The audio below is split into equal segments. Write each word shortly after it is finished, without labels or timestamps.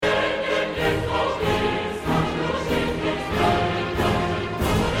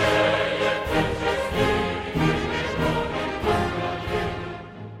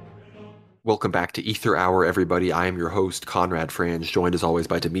Welcome back to Ether Hour, everybody. I am your host, Conrad Franz, joined as always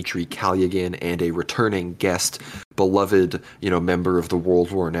by Dmitry Kalyagan and a returning guest, beloved, member of the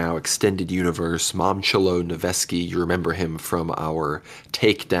World War Now extended universe, Momcilo Nevesky. You remember him from our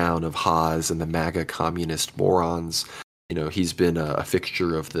takedown of Haas and the MAGA communist morons. He's been a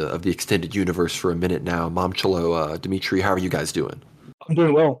fixture of the extended universe for a minute now. Momcilo, Dmitry, how are you guys doing? I'm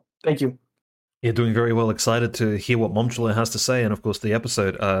doing well. Thank you. Yeah, doing very well. Excited to hear what Momcilo has to say, and of course, the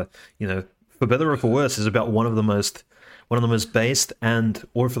episode, for better or for worse, is about one of the most based and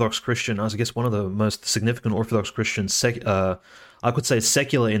Orthodox Christian. I guess one of the most significant Orthodox Christians. I could say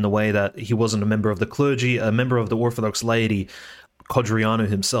secular in the way that he wasn't a member of the clergy, a member of the Orthodox laity, Codreanu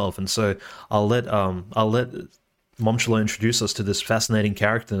himself. And so I'll let Momcilo introduce us to this fascinating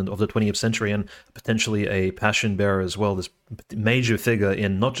character of the 20th century and potentially a passion bearer as well, this major figure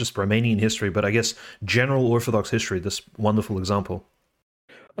in not just Romanian history, but I guess general Orthodox history, this wonderful example.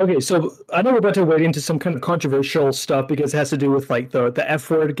 Okay, so I know we're about to wade into some kind of controversial stuff because it has to do with like the F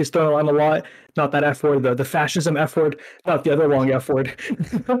word gets thrown around a lot. Not that F word, the fascism F word, not the other long F word.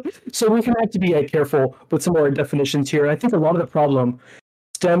 So we can have to be careful with some of our definitions here. I think a lot of the problem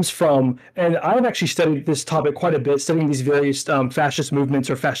stems from, and I've actually studied this topic quite a bit, studying these various fascist movements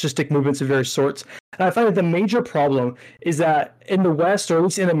or fascistic movements of various sorts. And I find that the major problem is that in the West, or at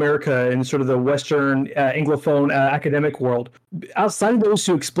least in America, in sort of the Western Anglophone academic world, outside of those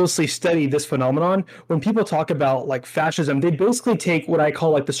who explicitly study this phenomenon, when people talk about like fascism, they basically take what I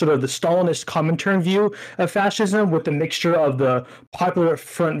call like the sort of the Stalinist Comintern view of fascism with the mixture of the Popular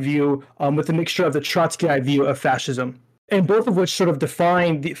Front view, with the mixture of the Trotskyite view of fascism. And both of which sort of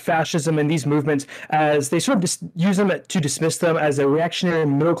define the fascism and these movements as they sort of just use them to dismiss them as a reactionary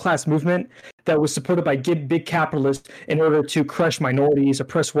middle-class movement that was supported by big capitalists in order to crush minorities,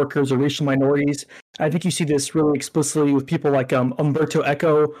 oppress workers, or racial minorities. I think you see this really explicitly with people like Umberto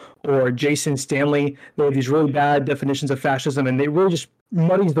Eco or Jason Stanley. They have these really bad definitions of fascism, and they really just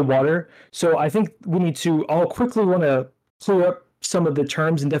muddies the water. So I think we need to, I'll quickly want to clear up some of the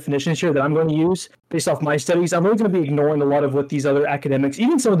terms and definitions here that I'm going to use based off my studies. I'm really going to be ignoring a lot of what these other academics,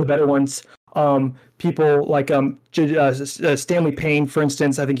 even some of the better ones, people like Stanley Payne, for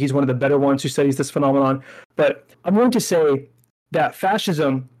instance. I think he's one of the better ones who studies this phenomenon. But I'm going to say that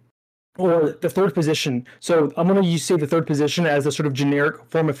fascism, or the third position, so I'm going to say the third position as a sort of generic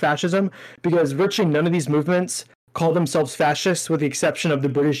form of fascism, because virtually none of these movements call themselves fascists, with the exception of the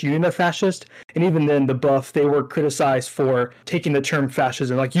British Union of Fascists. And even then, the Buff, they were criticized for taking the term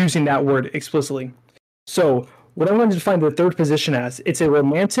fascism, like using that word explicitly. So what I wanted to define the third position as, it's a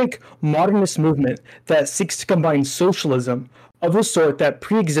romantic modernist movement that seeks to combine socialism of the sort that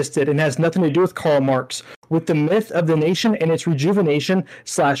pre-existed and has nothing to do with Karl Marx, with the myth of the nation and its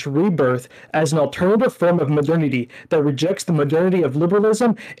rejuvenation/rebirth as an alternative form of modernity that rejects the modernity of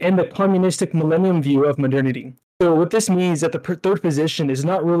liberalism and the communistic millennium view of modernity. So what this means is that the third position is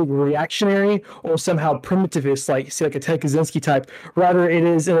not really reactionary or somehow primitivist, like say like a Ted Kaczynski type. Rather, it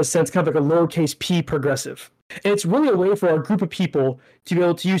is in a sense kind of like a lowercase p progressive. And it's really a way for our group of people to be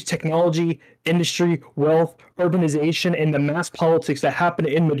able to use technology, industry, wealth, urbanization, and the mass politics that happen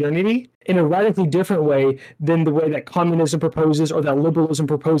in modernity in a radically different way than the way that communism proposes or that liberalism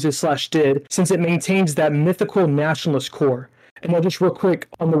proposes/did, since it maintains that mythical nationalist core. And now just real quick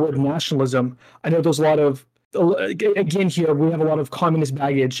on the word nationalism, I know there's a lot of, again here, we have a lot of communist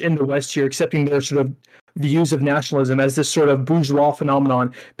baggage in the West here, accepting their sort of views of nationalism as this sort of bourgeois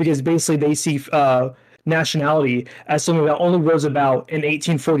phenomenon, because basically they see nationality as something that only rose about in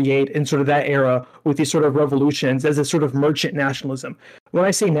 1848 in sort of that era with these sort of revolutions as a sort of merchant nationalism. When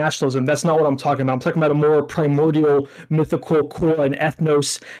I say nationalism, that's not what I'm talking about. I'm talking about a more primordial, mythical core and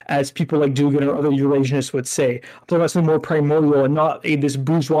ethnos, as people like Dugan or other Eurasianists would say. I'm talking about something more primordial and not this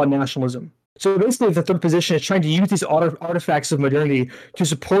bourgeois nationalism. So basically, the third position is trying to use these artifacts of modernity to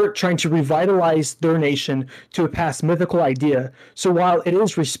support trying to revitalize their nation to a past mythical idea. So while it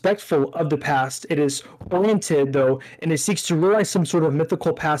is respectful of the past, it is oriented, though, and it seeks to realize some sort of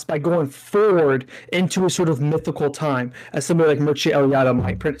mythical past by going forward into a sort of mythical time, as somebody like Mircea Eliade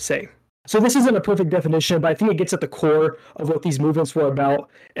might say. So this isn't a perfect definition, but I think it gets at the core of what these movements were about.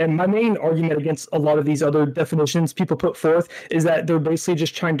 And my main argument against a lot of these other definitions people put forth is that they're basically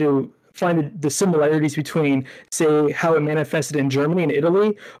just trying to find the similarities between, say, how it manifested in Germany and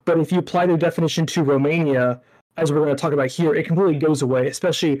Italy. But if you apply the definition to Romania, as we're going to talk about here, it completely goes away,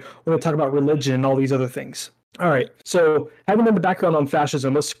 especially when we talk about religion and all these other things. All right, so having done the background on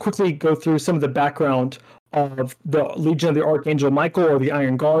fascism, let's quickly go through some of the background of the Legion of the Archangel Michael, or the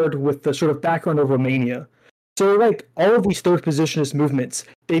Iron Guard, with the sort of background of Romania. So like all of these third positionist movements,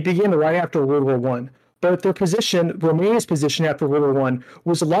 they began right after World War I. But their position, Romania's position after World War One,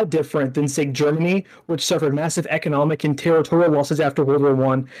 was a lot different than, say, Germany, which suffered massive economic and territorial losses after World War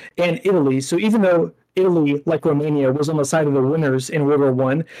One, and Italy. So even though Italy, like Romania, was on the side of the winners in World War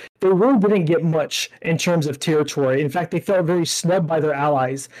One, they really didn't get much in terms of territory. In fact, they felt very snubbed by their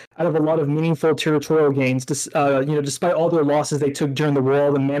allies out of a lot of meaningful territorial gains. Despite all their losses they took during the war,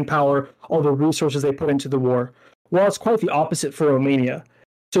 all the manpower, all the resources they put into the war. Well, it's quite the opposite for Romania.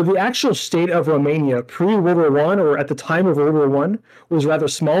 So the actual state of Romania pre-World War One, or at the time of World War One, was rather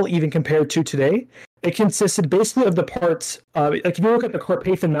small, even compared to today. It consisted basically of the parts, like if you look at the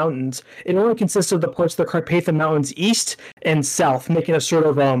Carpathian Mountains, it only consists of the parts of the Carpathian Mountains east and south, making a sort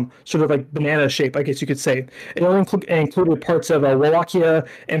of like banana shape, I guess you could say. It only included parts of Wallachia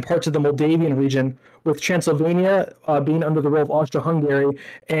and parts of the Moldavian region, with Transylvania being under the rule of Austro-Hungary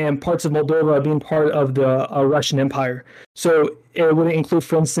and parts of Moldova being part of the Russian Empire. So it would include,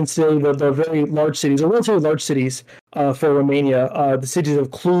 for instance, today the very large cities, or relatively large cities for Romania, the cities of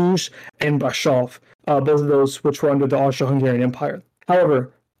Cluj and Brasov, both of those which were under the Austro-Hungarian Empire.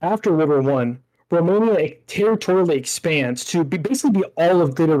 However, after World War One, Romania territorially expands to basically be all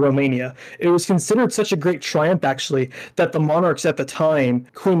of Greater Romania. It was considered such a great triumph, actually, that the monarchs at the time,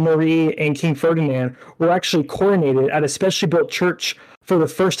 Queen Marie and King Ferdinand, were actually coronated at a specially built church for the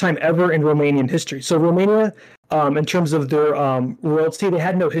first time ever in Romanian history. So Romania, in terms of their royalty, they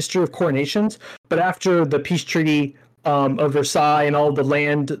had no history of coronations, but after the peace treaty of Versailles and all the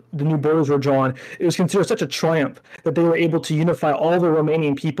land, the new borders were drawn, it was considered such a triumph that they were able to unify all the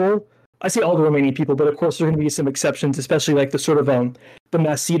Romanian people. I say all the Romanian people, but of course there are going to be some exceptions, especially like the sort of the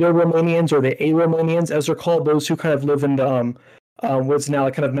Macedo Romanians, or the A-Romanians, as they're called, those who kind of live in the what's now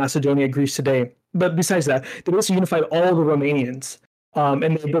like kind of Macedonia, Greece today. But besides that, they basically unified all the Romanians,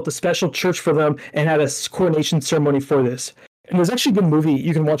 and they built a special church for them and had a coronation ceremony for this. And there's actually a good movie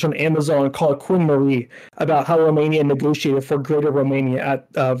you can watch on Amazon called Queen Marie, about how Romania negotiated for Greater Romania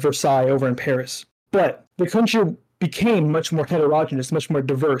at Versailles over in Paris. But the country became much more heterogeneous, much more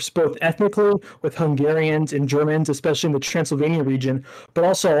diverse, both ethnically with Hungarians and Germans, especially in the Transylvania region, but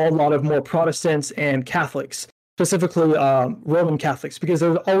also a lot of more Protestants and Catholics, specifically Roman Catholics, because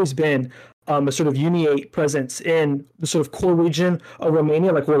there's always been a sort of uniate presence in the sort of core region of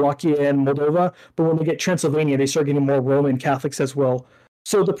Romania, like Wallachia and Moldova, but when they get Transylvania, they start getting more Roman Catholics as well.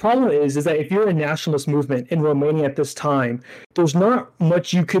 So the problem is that if you're a nationalist movement in Romania at this time, there's not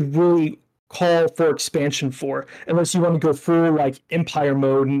much you could really call for expansion for, unless you want to go full like empire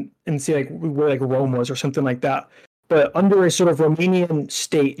mode and see like where like Rome was or something like that. But under a sort of Romanian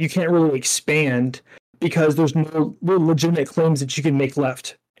state, you can't really expand because there's no real legitimate claims that you can make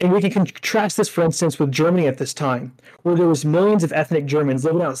left. And we can contrast this, for instance, with Germany at this time, where there was millions of ethnic Germans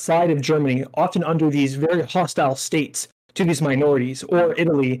living outside of Germany, often under these very hostile states to these minorities, or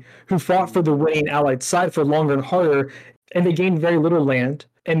Italy, who fought for the winning Allied side for longer and harder, and they gained very little land.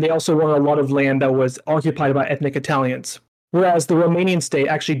 And they also won a lot of land that was occupied by ethnic Italians. Whereas the Romanian state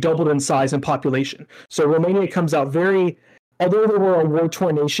actually doubled in size and population. So Romania comes out although they were a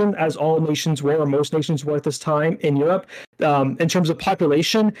war-torn nation, as all nations were, or most nations were at this time in Europe, in terms of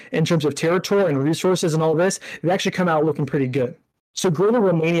population, in terms of territory and resources and all this, they actually come out looking pretty good. So Greater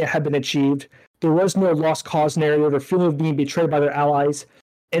Romania had been achieved. There was no lost cause narrative or feeling of being betrayed by their allies.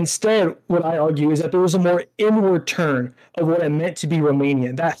 Instead, what I argue is that there was a more inward turn of what it meant to be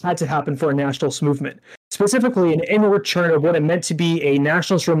Romanian. That had to happen for a nationalist movement. Specifically, an inward turn of what it meant to be a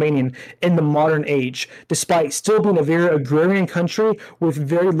nationalist Romanian in the modern age, despite still being a very agrarian country with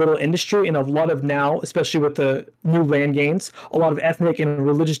very little industry and a lot of now, especially with the new land gains, a lot of ethnic and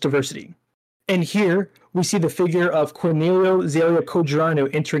religious diversity. And here, we see the figure of Corneliu Zelia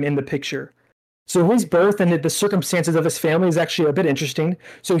Codreanu entering in the picture. So his birth and the circumstances of his family is actually a bit interesting.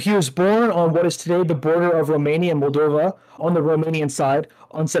 So he was born on what is today the border of Romania and Moldova on the Romanian side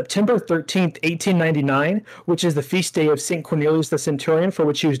on September 13th, 1899, which is the feast day of St. Cornelius the Centurion, for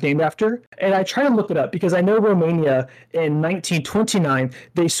which he was named after. And I try to look it up because I know Romania in 1929,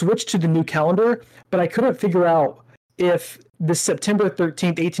 they switched to the new calendar, but I couldn't figure out if the September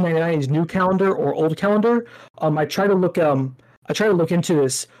 13th, 1899 is new calendar or old calendar. I tried to look into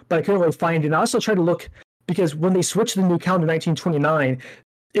this, but I couldn't really find it. And I also tried to look, because when they switched to the new calendar in 1929,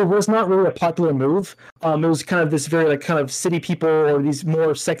 it was not really a popular move. It was kind of this very like kind of city people or these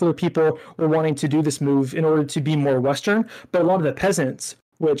more secular people were wanting to do this move in order to be more Western. But a lot of the peasants,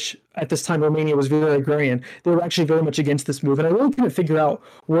 which at this time Romania was very agrarian, they were actually very much against this move. And I really couldn't figure out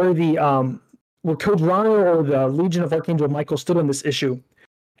where Codreanu or the Legion of Archangel Michael stood on this issue.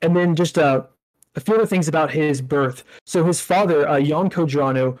 And then just a few other things about his birth. So his father, Jan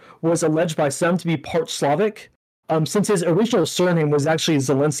Codreanu, was alleged by some to be part Slavic, since his original surname was actually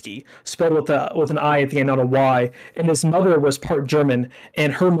Zelensky, spelled with an I at the end, not a Y, and his mother was part German,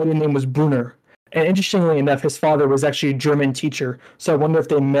 and her maiden name was Brunner. And interestingly enough, his father was actually a German teacher, so I wonder if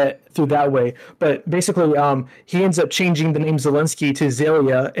they met through that way. But basically, he ends up changing the name Zelensky to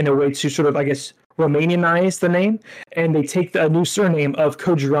Zelia in a way to sort of, I guess, Romanianize the name, and they take a new surname of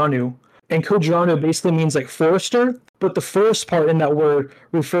Codreanu. And Codreanu basically means like forester, but the forest part in that word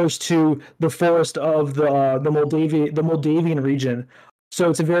refers to the forest of the Moldavian region. So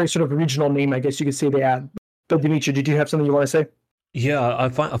it's a very sort of regional name, I guess you could say they add. But Dimitri, did you have something you want to say? Yeah, I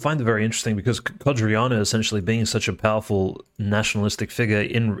find it very interesting because Codreanu essentially being such a powerful nationalistic figure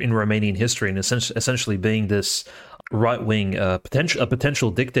in Romanian history, and essentially being this right wing potential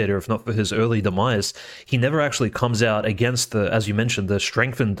dictator, if not for his early demise, he never actually comes out against the, as you mentioned, the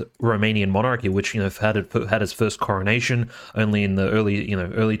strengthened Romanian monarchy, which had its first coronation only in the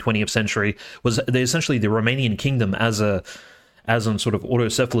early 20th century. Was essentially the Romanian kingdom as a sort of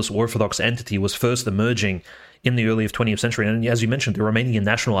autocephalous Orthodox entity was first emerging in the early 20th century. And as you mentioned, the Romanian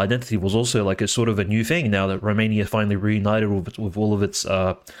national identity was also like a sort of a new thing now that Romania finally reunited with all of its,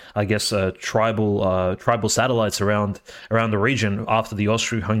 tribal satellites around the region after the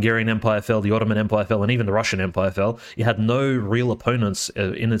Austro-Hungarian Empire fell, the Ottoman Empire fell, and even the Russian Empire fell. You had no real opponents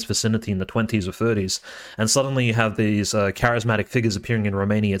in its vicinity in the 20s or 30s. And suddenly you have these charismatic figures appearing in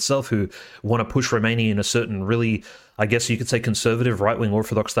Romania itself who want to push Romania in a certain really, I guess you could say, conservative right-wing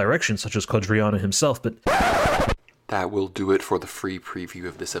Orthodox direction, such as Codreanu himself. But that will do it for the free preview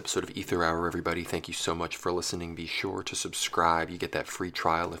of this episode of Aether Hour, everybody. Thank you so much for listening. Be sure to subscribe. You get that free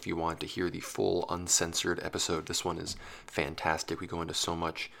trial if you want to hear the full, uncensored episode. This one is fantastic. We go into so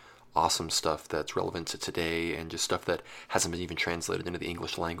much awesome stuff that's relevant to today and just stuff that hasn't been even translated into the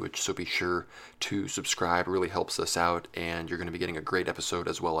English language. So be sure to subscribe. It really helps us out, and you're going to be getting a great episode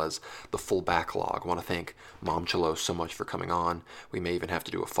as well as the full backlog. I want to thank Momcilo so much for coming on. We may even have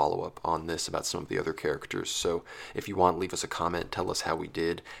to do a follow-up on this about some of the other characters. So if you want, leave us a comment. Tell us how we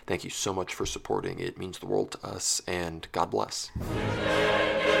did. Thank you so much for supporting. It means the world to us, and God bless.